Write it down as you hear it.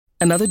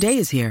Another day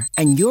is here,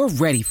 and you're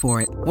ready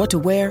for it. What to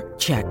wear?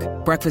 Check.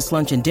 Breakfast,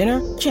 lunch, and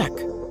dinner? Check.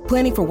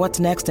 Planning for what's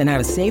next and how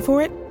to save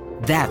for it?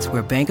 That's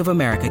where Bank of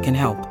America can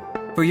help.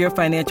 For your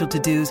financial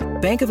to-dos,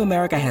 Bank of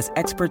America has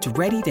experts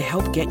ready to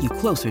help get you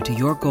closer to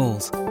your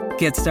goals.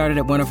 Get started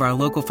at one of our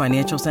local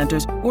financial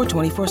centers or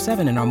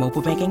 24/7 in our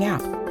mobile banking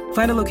app.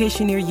 Find a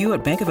location near you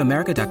at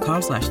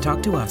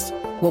bankofamerica.com/talktous.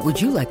 What would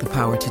you like the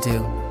power to do?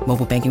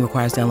 Mobile banking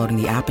requires downloading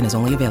the app and is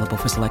only available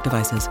for select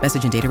devices.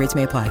 Message and data rates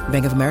may apply.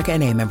 Bank of America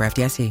N.A., member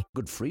FDIC.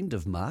 Good friend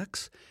of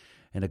Mark's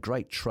and a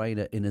great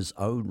trainer in his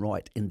own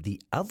right. And the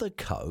other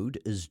code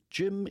is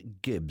Jim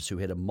Gibbs, who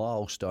had a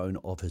milestone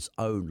of his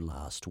own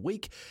last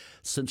week.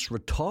 Since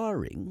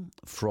retiring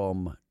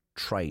from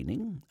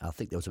training, I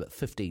think that was about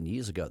 15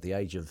 years ago at the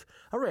age of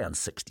around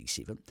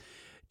 67,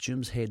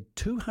 Jim's had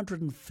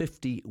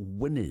 250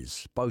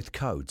 winners, both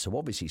codes. So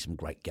obviously some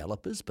great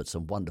gallopers, but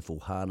some wonderful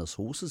harness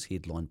horses,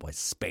 headlined by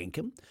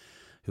Spankham,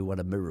 who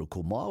won a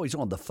Miracle Mile. He's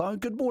on the phone.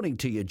 Good morning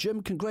to you,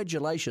 Jim.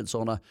 Congratulations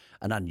on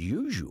an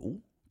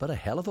unusual but a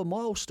hell of a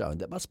milestone.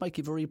 That must make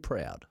you very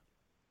proud.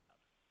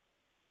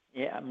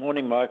 Yeah,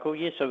 morning, Michael.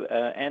 Yes,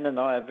 Anne and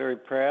I are very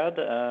proud.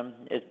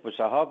 It was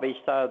a hobby,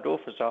 started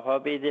off as a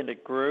hobby, then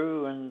it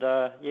grew, and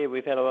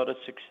we've had a lot of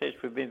success.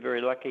 We've been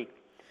very lucky.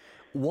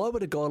 Why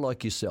would a guy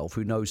like yourself,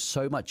 who knows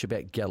so much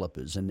about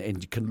gallopers and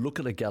can look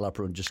at a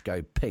galloper and just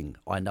go, ping,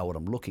 I know what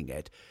I'm looking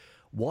at,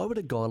 why would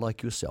a guy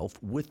like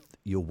yourself, with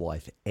your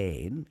wife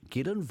Anne,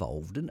 get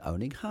involved in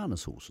owning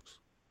harness horses?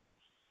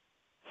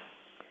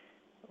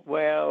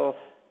 Well,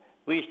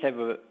 we used to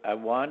have a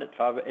wine at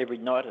every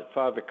night at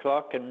 5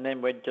 o'clock, and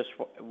then we'd just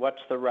watch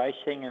the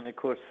racing, and of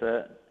course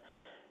the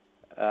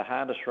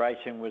harness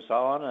racing was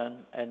on,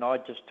 and I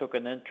just took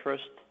an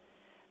interest.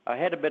 I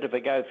had a bit of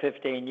a go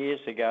 15 years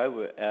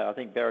ago, I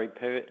think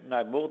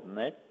no more than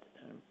that,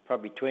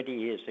 probably 20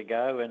 years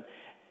ago, and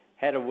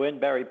had a win.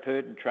 Barry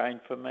Purdon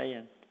trained for me,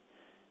 and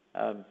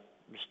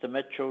Mr.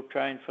 Mitchell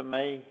trained for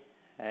me,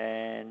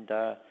 and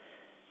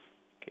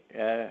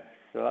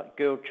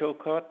Girl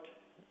Chilcott,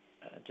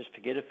 just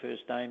forget her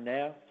first name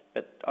now,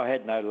 but I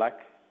had no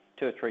luck,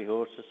 2 or 3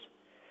 horses.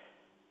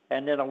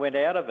 And then I went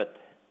out of it,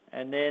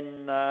 and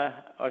then I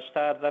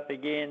started up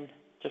again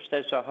just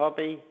as a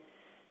hobby,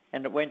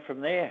 and it went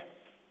from there.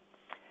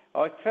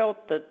 I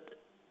felt that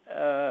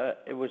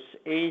it was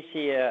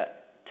easier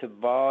to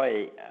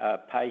buy a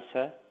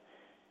pacer,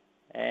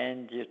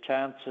 and your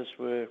chances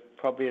were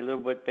probably a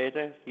little bit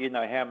better. You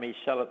know how many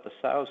sell at the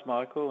sales,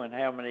 Michael, and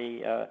how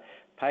many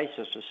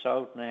pacers are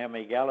sold and how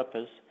many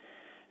gallopers,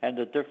 and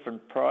the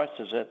different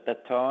prices at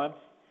that time.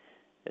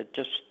 It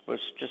just was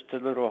just a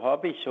little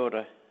hobby sort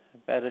of,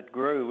 but it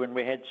grew and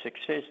we had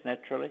success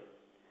naturally.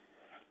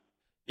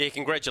 Yeah,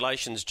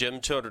 congratulations, Jim.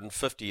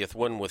 250th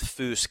win with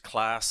first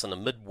class in a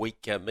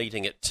midweek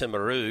meeting at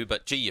Timaru.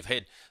 But, gee, you've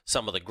had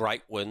some of the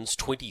great wins,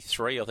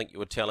 23, I think you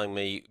were telling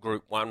me,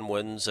 Group 1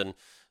 wins, and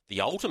the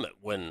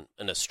ultimate win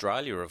in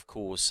Australia, of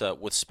course,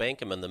 with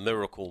Spankham and the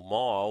Miracle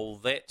Mile.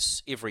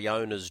 That's every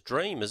owner's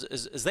dream.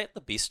 Is that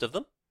the best of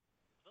them?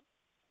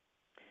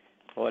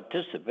 Well, it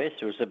is the best.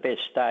 It was the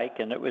best stake,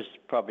 and it was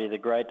probably the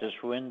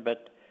greatest win.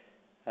 But,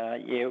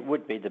 it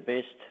would be the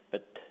best.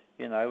 But,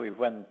 you know, we've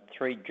won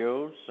 3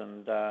 jewels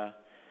and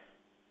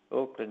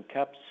Auckland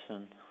Cups,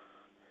 and,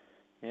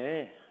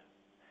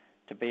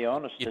 to be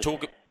honest... You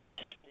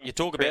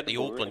talk about the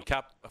Auckland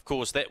Cup. Of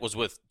course, that was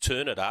with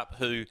Turn It Up,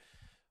 who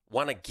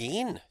won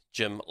again,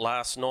 Jim,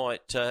 last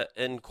night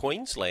in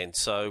Queensland.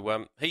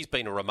 So he's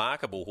been a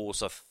remarkable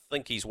horse. I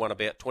think he's won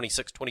about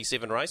 26,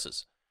 27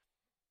 races.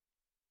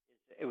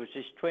 It was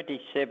his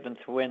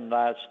 27th win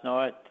last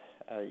night,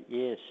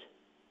 yes.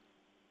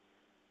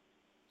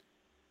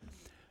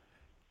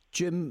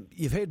 Jim,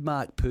 you've had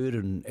Mark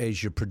Purdon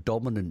as your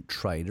predominant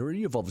trainer, and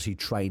you've obviously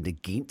trained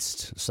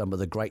against some of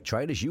the great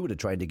trainers. You would have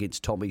trained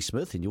against Tommy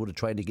Smith, and you would have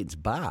trained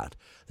against Bart.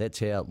 That's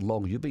how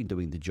long you've been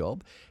doing the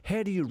job.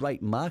 How do you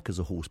rate Mark as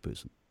a horse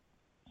person?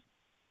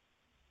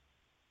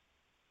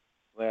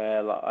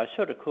 Well, I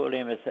sort of call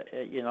him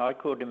I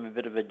called him a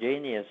bit of a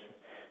genius.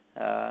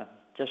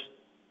 Just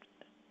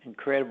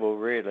incredible,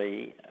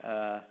 really.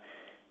 I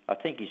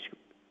think his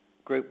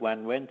Group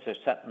 1 wins are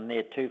something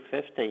near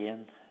 250,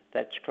 and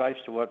that's close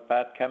to what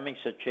Bart Cummings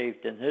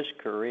achieved in his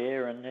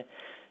career, and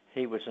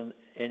he was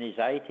in his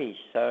 80s.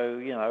 So,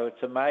 you know,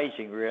 it's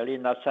amazing, really.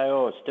 And I say,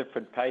 it's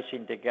different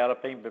pacing to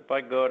galloping, but by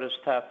God, it's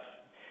tough.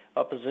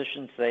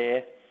 Opposition's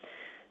there,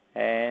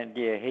 and,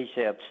 he's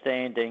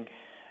outstanding.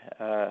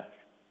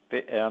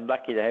 I'm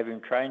lucky to have him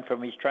train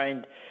from. He's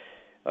trained,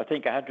 I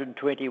think,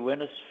 120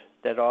 winners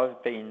that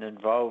I've been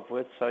involved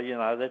with. So,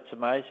 that's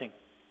amazing.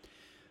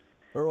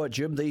 All right,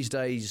 Jim, these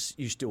days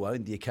you still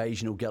own the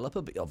occasional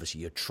galloper, but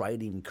obviously your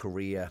training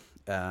career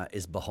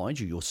is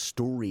behind you, your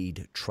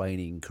storied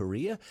training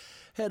career.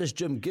 How does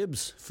Jim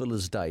Gibbs fill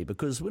his day?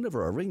 Because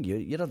whenever I ring you,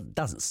 it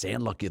doesn't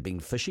sound like you've been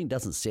fishing,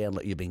 doesn't sound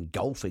like you've been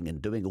golfing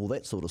and doing all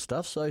that sort of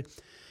stuff. So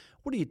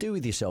what do you do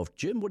with yourself,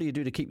 Jim? What do you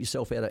do to keep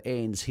yourself out of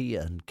Anne's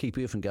hair and keep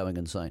her from going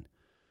insane?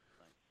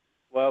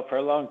 Well, for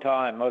a long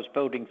time I was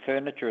building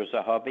furniture as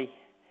a hobby,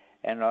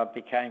 and I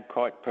became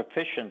quite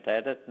proficient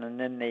at it. And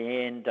in the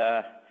end,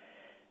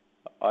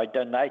 I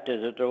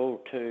donated it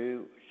all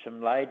to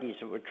some ladies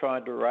that were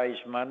trying to raise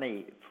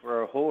money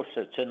for a horse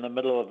that's in the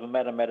middle of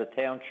Matamata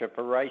Township,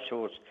 a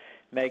racehorse,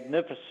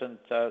 magnificent.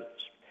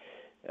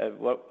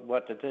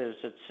 What it is,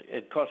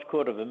 it cost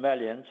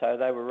 $250,000, so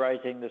they were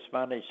raising this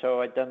money.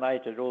 So I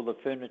donated all the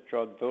furniture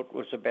I built. It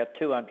was about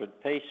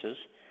 200 pieces.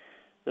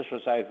 This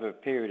was over a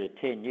period of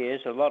 10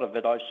 years. A lot of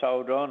it I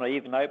sold on. I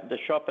even opened a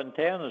shop in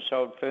town and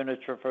sold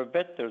furniture for a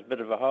bit. There was a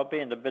bit of a hobby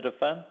and a bit of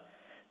fun,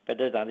 but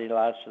it only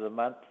lasted a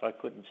month. I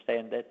couldn't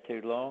stand that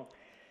too long.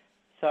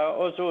 So I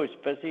was always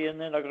busy, and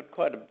then I got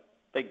quite a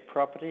big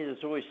property.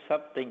 There's always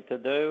something to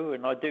do,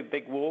 and I do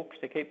big walks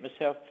to keep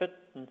myself fit.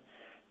 And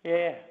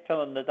yeah,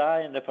 fill in the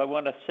day. And if I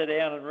want to sit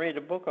down and read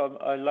a book,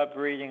 I love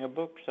reading a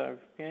book. So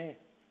yeah.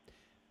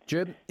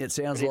 Jim, it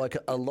sounds like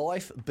a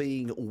life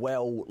being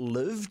well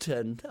lived,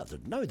 and I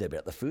didn't know that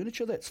about the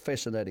furniture. That's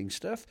fascinating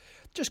stuff.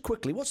 Just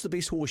quickly, what's the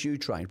best horse you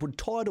trained? Would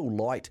Tidal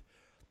Light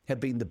have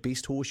been the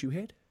best horse you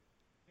had?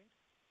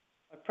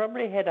 I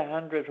probably had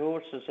 100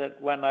 horses that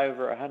won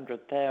over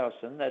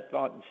 100,000. That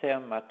mightn't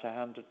sound much,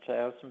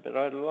 100,000, but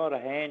I had a lot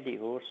of handy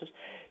horses.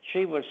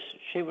 She was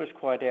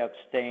quite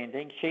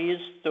outstanding. She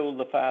is still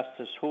the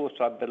fastest horse,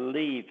 I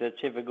believe,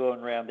 that's ever gone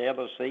around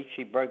Ellerslie.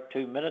 She broke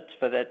 2 minutes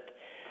for that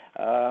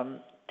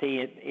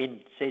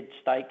TNZ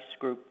Stakes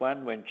Group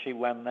 1 when she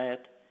won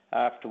that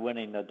after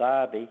winning the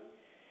Derby.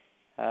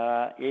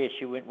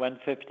 She went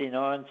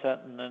 159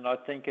 something, and I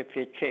think if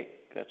you check,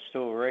 that's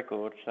still a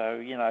record.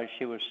 So,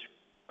 she was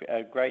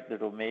a great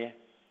little mare.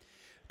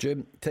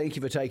 Jim, thank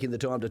you for taking the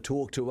time to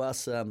talk to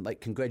us.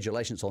 Mate,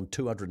 congratulations on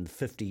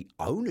 250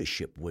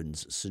 ownership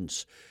wins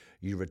since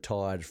you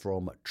retired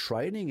from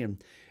training,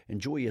 and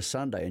enjoy your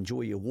Sunday,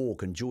 enjoy your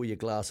walk, enjoy your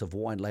glass of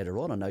wine later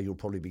on. I know you'll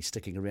probably be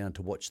sticking around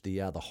to watch the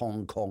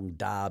Hong Kong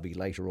Derby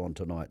later on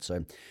tonight.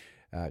 So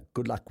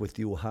good luck with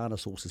your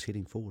harness horses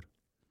heading forward.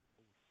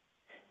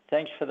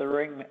 Thanks for the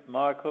ring,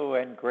 Michael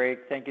and Greg.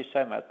 Thank you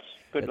so much.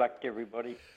 Good luck to everybody.